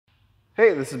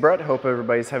Hey, this is Brett. Hope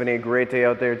everybody's having a great day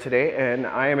out there today, and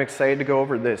I am excited to go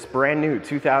over this brand new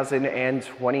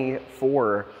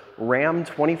 2024 Ram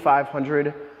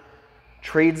 2500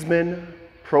 Tradesman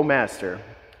ProMaster.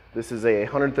 This is a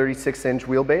 136-inch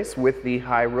wheelbase with the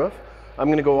high roof. I'm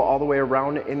going to go all the way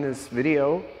around in this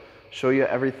video, show you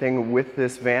everything with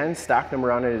this van. Stock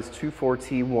number on it is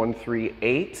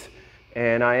 24T138,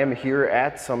 and I am here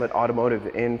at Summit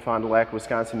Automotive in Fond du Lac,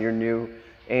 Wisconsin, your new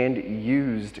and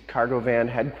used cargo van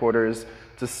headquarters.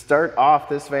 To start off,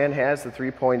 this van has the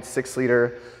 3.6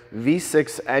 liter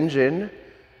V6 engine.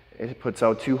 It puts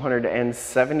out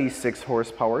 276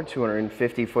 horsepower,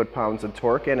 250 foot-pounds of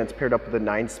torque, and it's paired up with a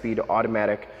 9-speed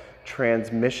automatic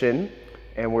transmission.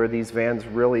 And where these vans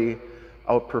really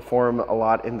outperform a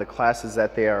lot in the classes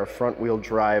that they are a front-wheel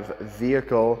drive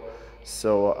vehicle,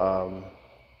 so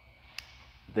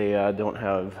they don't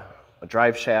have a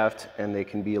drive shaft, and they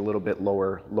can be a little bit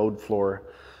lower load floor,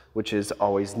 which is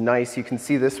always nice. You can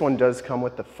see this one does come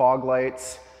with the fog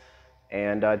lights,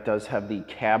 and it does have the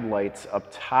cab lights up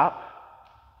top.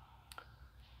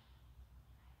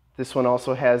 This one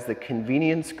also has the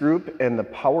convenience group and the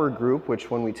power group, which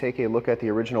when we take a look at the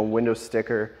original window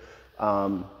sticker,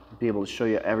 be able to show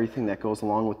you everything that goes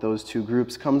along with those two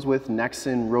groups. Comes with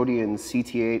Nexen Rhodian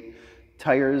CT8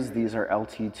 tires. These are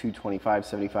LT 225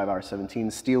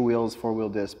 75R17 steel wheels, 4-wheel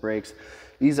disc brakes.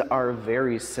 These are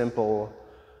very simple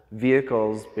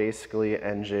vehicles, basically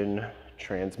engine,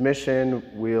 transmission,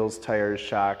 wheels, tires,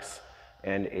 shocks,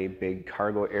 and a big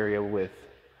cargo area with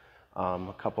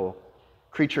a couple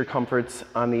creature comforts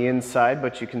on the inside.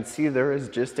 But you can see there is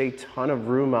just a ton of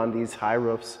room on these high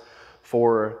roofs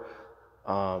for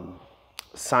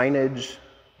signage,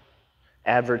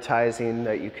 advertising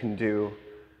that you can do,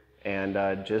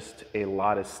 and just a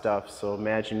lot of stuff. So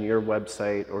imagine your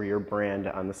website or your brand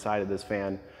on the side of this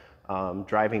van.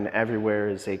 Driving everywhere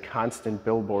is a constant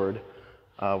billboard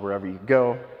wherever you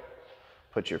go.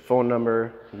 Put your phone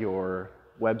number, your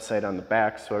website on the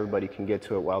back so everybody can get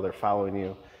to it while they're following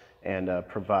you, and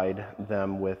provide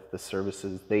them with the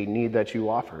services they need that you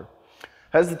offer.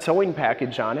 Has the towing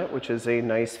package on it, which is a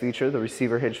nice feature. The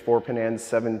receiver hitch, 4-pin and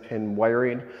 7-pin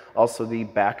wiring. Also the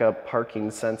backup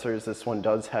parking sensors. This one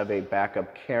does have a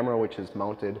backup camera, which is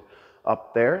mounted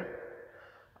up there.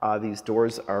 These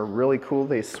doors are really cool.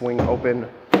 They swing open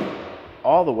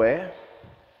all the way.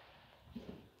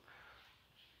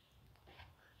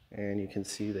 And you can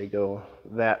see they go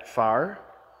that far.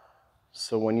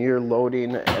 So when you're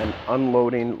loading and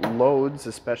unloading loads,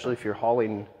 especially if you're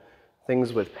hauling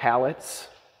things with pallets,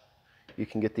 you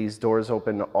can get these doors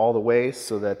open all the way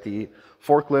so that the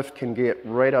forklift can get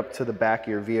right up to the back of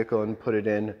your vehicle and put it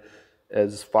in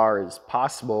as far as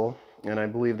possible. And I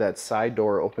believe that side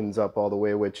door opens up all the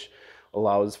way, which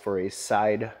allows for a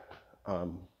side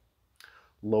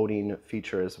loading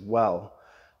feature as well.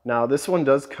 Now this one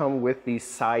does come with the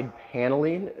side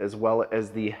paneling as well as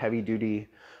the heavy duty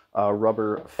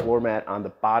rubber floor mat on the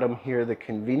bottom here. The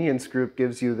convenience group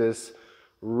gives you this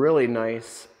really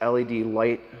nice LED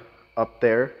light up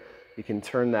there. You can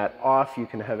turn that off. You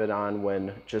can have it on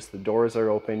when just the doors are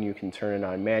open. You can turn it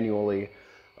on manually,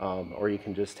 or you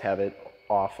can just have it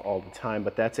off all the time.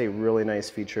 But that's a really nice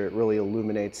feature. It really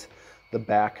illuminates the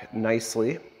back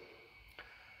nicely.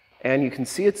 And you can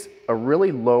see it's a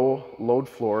really low load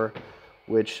floor,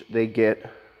 which they get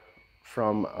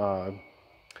from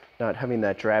not having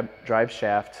that drive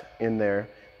shaft in there.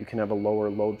 You can have a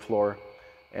lower load floor.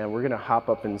 And we're gonna hop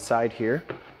up inside here.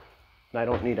 And I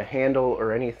don't need a handle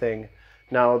or anything.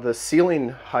 Now the ceiling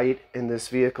height in this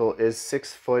vehicle is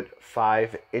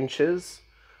 6'5",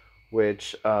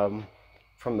 which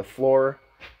from the floor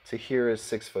to here is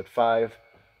 6'5",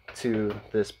 to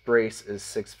this brace is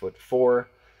 6'4",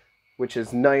 which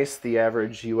is nice. The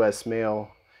average US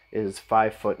male is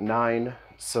 5'9",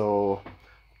 so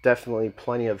definitely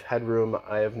plenty of headroom.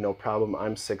 I have no problem.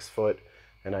 I'm 6 foot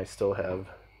and I still have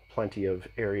plenty of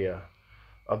area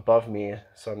above me,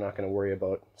 so I'm not going to worry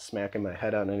about smacking my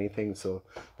head on anything. So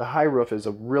the high roof is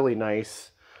a really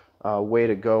nice way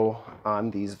to go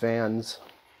on these vans.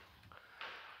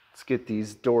 Let's get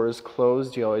these doors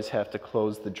closed. You always have to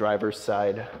close the driver's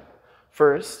side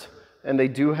first, and they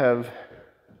do have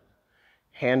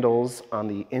handles on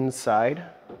the inside.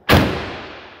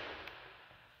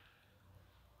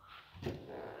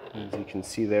 As you can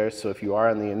see there, so if you are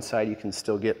on the inside, you can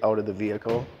still get out of the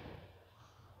vehicle.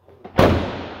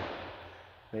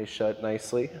 They shut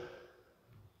nicely.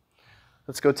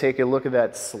 Let's go take a look at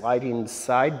that sliding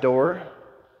side door.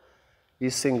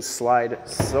 These things slide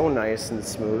so nice and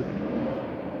smooth.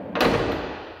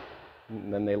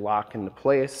 And then they lock into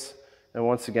place. And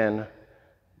once again,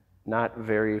 not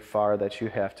very far that you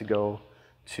have to go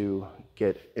to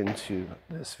get into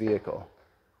this vehicle.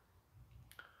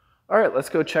 All right, let's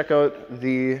go check out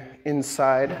the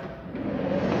inside,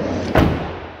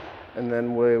 and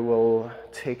then we will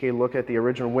take a look at the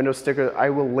original window sticker. I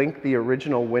will link the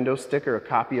original window sticker, a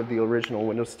copy of the original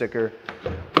window sticker,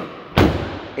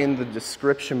 in the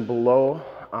description below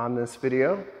on this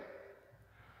video.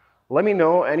 Let me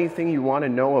know anything you want to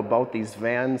know about these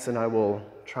vans, and I will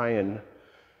try and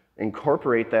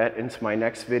incorporate that into my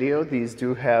next video. These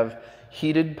do have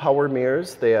heated power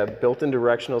mirrors. They have built-in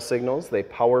directional signals. They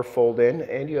power fold in,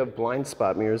 and you have blind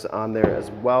spot mirrors on there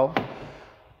as well.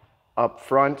 Up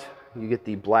front, you get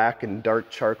the black and dark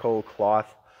charcoal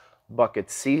cloth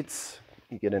bucket seats.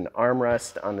 You get an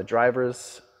armrest on the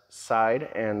driver's side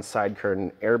and side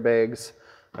curtain airbags.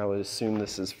 I would assume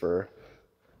this is for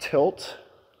tilt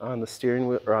on the steering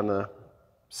wheel or on the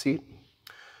seat.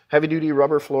 Heavy duty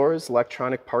rubber floors,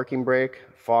 electronic parking brake,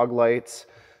 fog lights.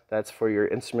 That's for your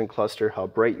instrument cluster, how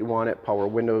bright you want it, power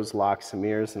windows, locks and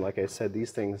mirrors. And like I said,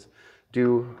 these things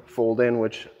do fold in,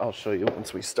 which I'll show you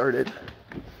once we start it.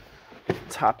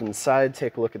 Top and side,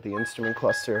 take a look at the instrument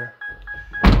cluster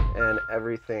and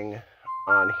everything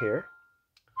on here.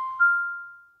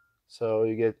 So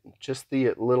you get just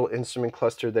the little instrument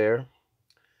cluster there.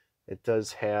 It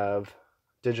does have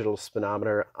digital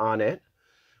speedometer on it,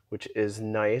 which is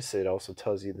nice. It also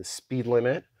tells you the speed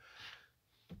limit.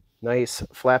 Nice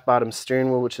flat bottom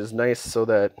steering wheel, which is nice so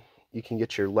that you can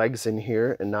get your legs in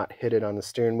here and not hit it on the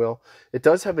steering wheel. It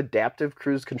does have adaptive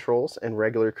cruise controls and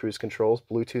regular cruise controls,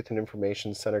 Bluetooth and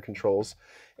information center controls,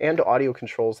 and audio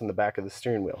controls in the back of the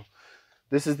steering wheel.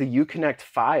 This is the Uconnect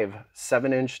 5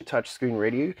 7-inch touchscreen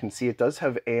radio. You can see it does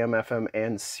have AM, FM,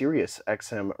 and Sirius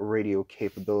XM radio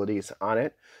capabilities on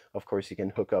it. Of course, you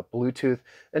can hook up Bluetooth,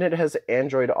 and it has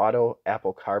Android Auto,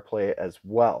 Apple CarPlay as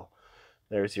well.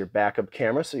 There's your backup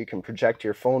camera, so you can project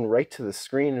your phone right to the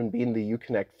screen, and being the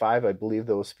Uconnect 5, I believe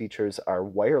those features are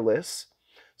wireless,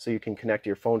 so you can connect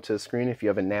your phone to the screen. If you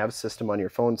have a nav system on your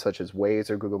phone, such as Waze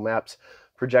or Google Maps,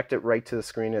 project it right to the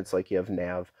screen. It's like you have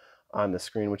nav on the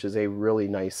screen, which is a really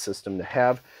nice system to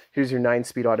have. Here's your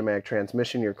 9-speed automatic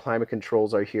transmission. Your climate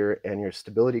controls are here, and your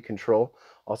stability control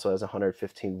also has a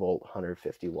 115 volt,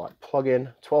 150 watt plug-in,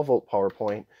 12 volt power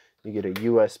point. You get a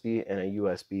USB and a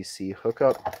USB-C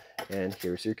hookup, and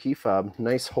here's your key fob.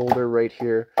 Nice holder right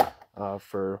here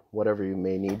for whatever you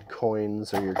may need,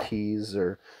 coins or your keys,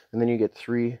 and then you get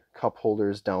 3 cup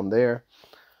holders down there,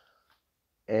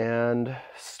 and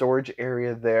storage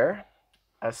area there.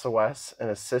 SOS and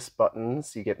assist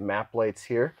buttons. You get map lights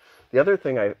here. The other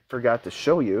thing I forgot to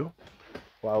show you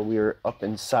while we were up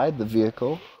inside the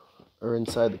vehicle or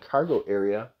inside the cargo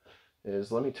area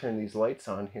is, let me turn these lights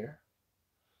on here.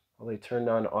 Well, they turned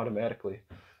on automatically.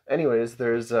 Anyways,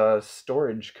 there's a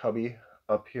storage cubby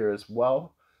up here as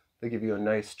well. They give you a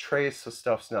nice tray so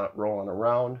stuff's not rolling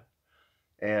around.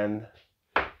 And,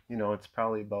 you know, it's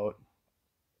probably about,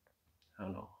 I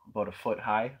don't know, about a foot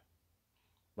high.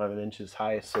 11 inches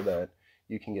high, so that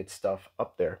you can get stuff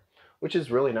up there, which is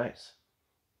really nice.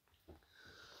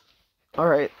 All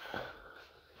right,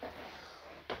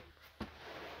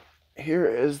 here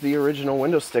is the original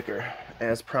window sticker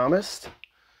as promised.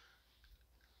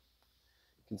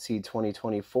 You can see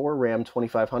 2024 Ram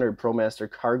 2500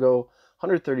 ProMaster Cargo,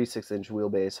 136-inch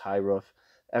wheelbase, high roof.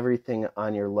 Everything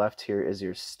on your left here is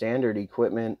your standard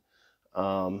equipment.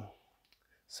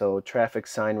 So traffic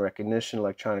sign recognition,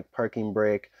 electronic parking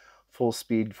brake, full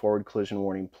speed forward collision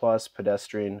warning plus,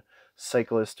 pedestrian,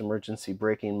 cyclist emergency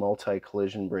braking,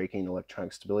 multi-collision braking,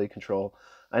 electronic stability control.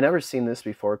 I never seen this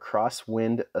before,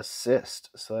 crosswind assist,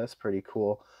 so that's pretty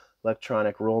cool.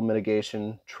 Electronic roll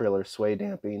mitigation, trailer sway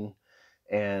damping,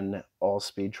 and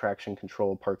all-speed traction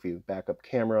control, park view backup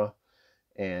camera,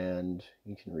 and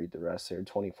you can read the rest there,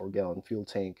 24-gallon fuel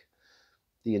tank.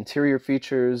 The interior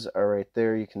features are right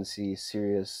there. You can see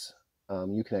Sirius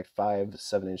Uconnect 5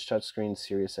 7-inch touchscreen,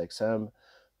 Sirius XM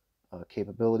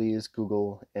capabilities,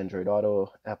 Google, Android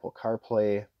Auto, Apple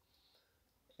CarPlay,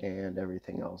 and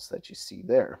everything else that you see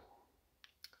there.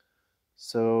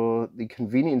 So the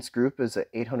convenience group is an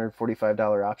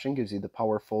 $845 option, gives you the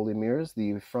power folding mirrors,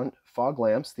 the front fog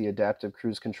lamps, the adaptive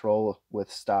cruise control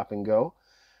with stop and go,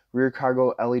 rear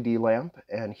cargo LED lamp,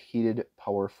 and heated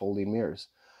power folding mirrors.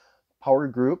 Power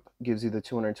group gives you the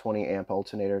 220 amp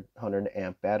alternator, 100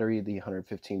 amp battery, the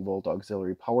 115 volt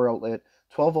auxiliary power outlet,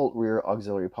 12 volt rear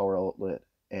auxiliary power outlet,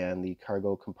 and the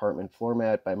cargo compartment floor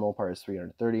mat by Mopar is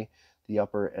 $330. The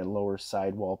upper and lower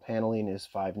sidewall paneling is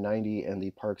 $590, and the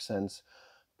ParkSense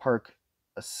Park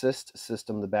Assist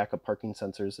system, the backup parking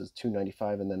sensors, is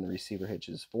 $295, and then the receiver hitch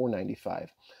is $495.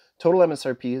 Total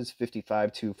MSRP is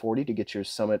 $55,240 to get your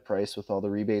summit price with all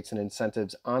the rebates and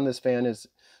incentives on this van.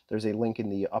 There's a link in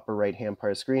the upper right hand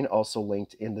part of the screen, also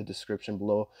linked in the description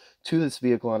below to this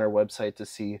vehicle on our website to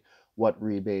see what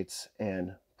rebates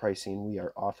and pricing we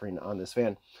are offering on this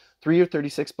van. 3-year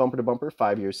 36 bumper to bumper,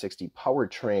 5-year 60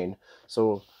 powertrain.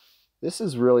 So this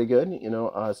is really good. You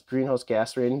know, greenhouse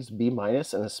gas ratings B- and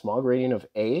a smog rating of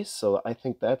A. So I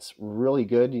think that's really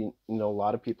good. You know, a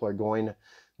lot of people are going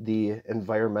the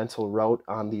environmental route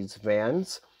on these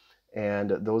vans, and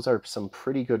those are some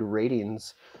pretty good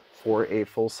ratings for a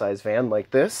full-size van like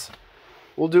this.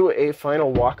 We'll do a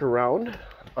final walk around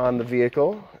on the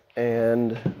vehicle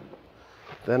and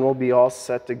then we'll be all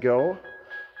set to go.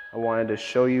 I wanted to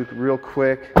show you real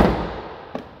quick.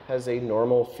 Has a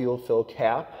normal fuel fill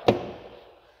cap,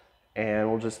 and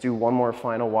we'll just do one more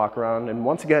final walk around. And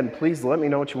once again, please let me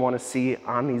know what you want to see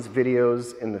on these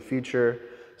videos in the future,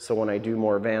 so when I do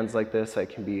more vans like this, I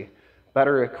can be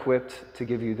better equipped to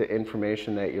give you the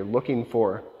information that you're looking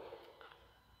for.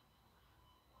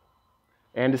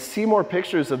 And to see more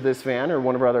pictures of this van or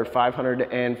one of our other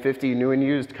 550 new and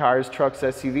used cars, trucks,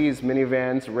 SUVs,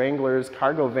 minivans, Wranglers,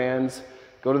 cargo vans,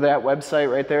 go to that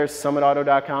website right there,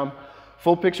 summitauto.com.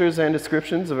 Full pictures and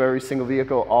descriptions of every single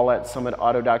vehicle, all at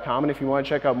summitauto.com. And if you want to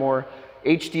check out more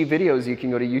HD videos, you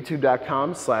can go to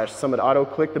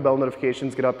youtube.com/summitauto, click the bell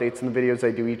notifications, get updates on the videos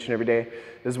I do each and every day,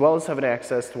 as well as having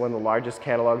access to one of the largest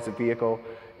catalogs of vehicle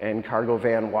and cargo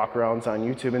van walkarounds on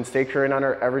YouTube, and stay current on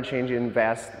our ever-changing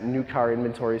vast new car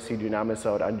inventory so you do not miss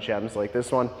out on gems like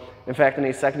this one. In fact, in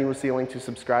a second you will see a link to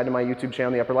subscribe to my YouTube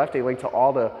channel in the upper left, a link to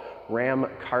all the Ram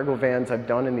cargo vans I've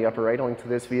done in the upper right, a link to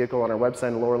this vehicle on our website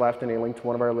in the lower left, and a link to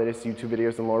one of our latest YouTube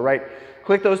videos in the lower right.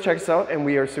 Click those, check us out, and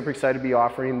we are super excited to be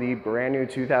offering the brand new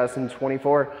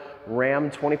 2024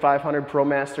 Ram 2500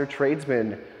 ProMaster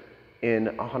Tradesman in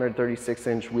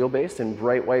 136-inch wheelbase in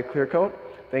bright white clear coat.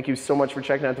 Thank you so much for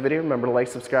checking out the video. Remember to like,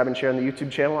 subscribe, and share on the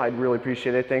YouTube channel. I'd really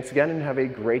appreciate it. Thanks again, and have a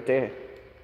great day.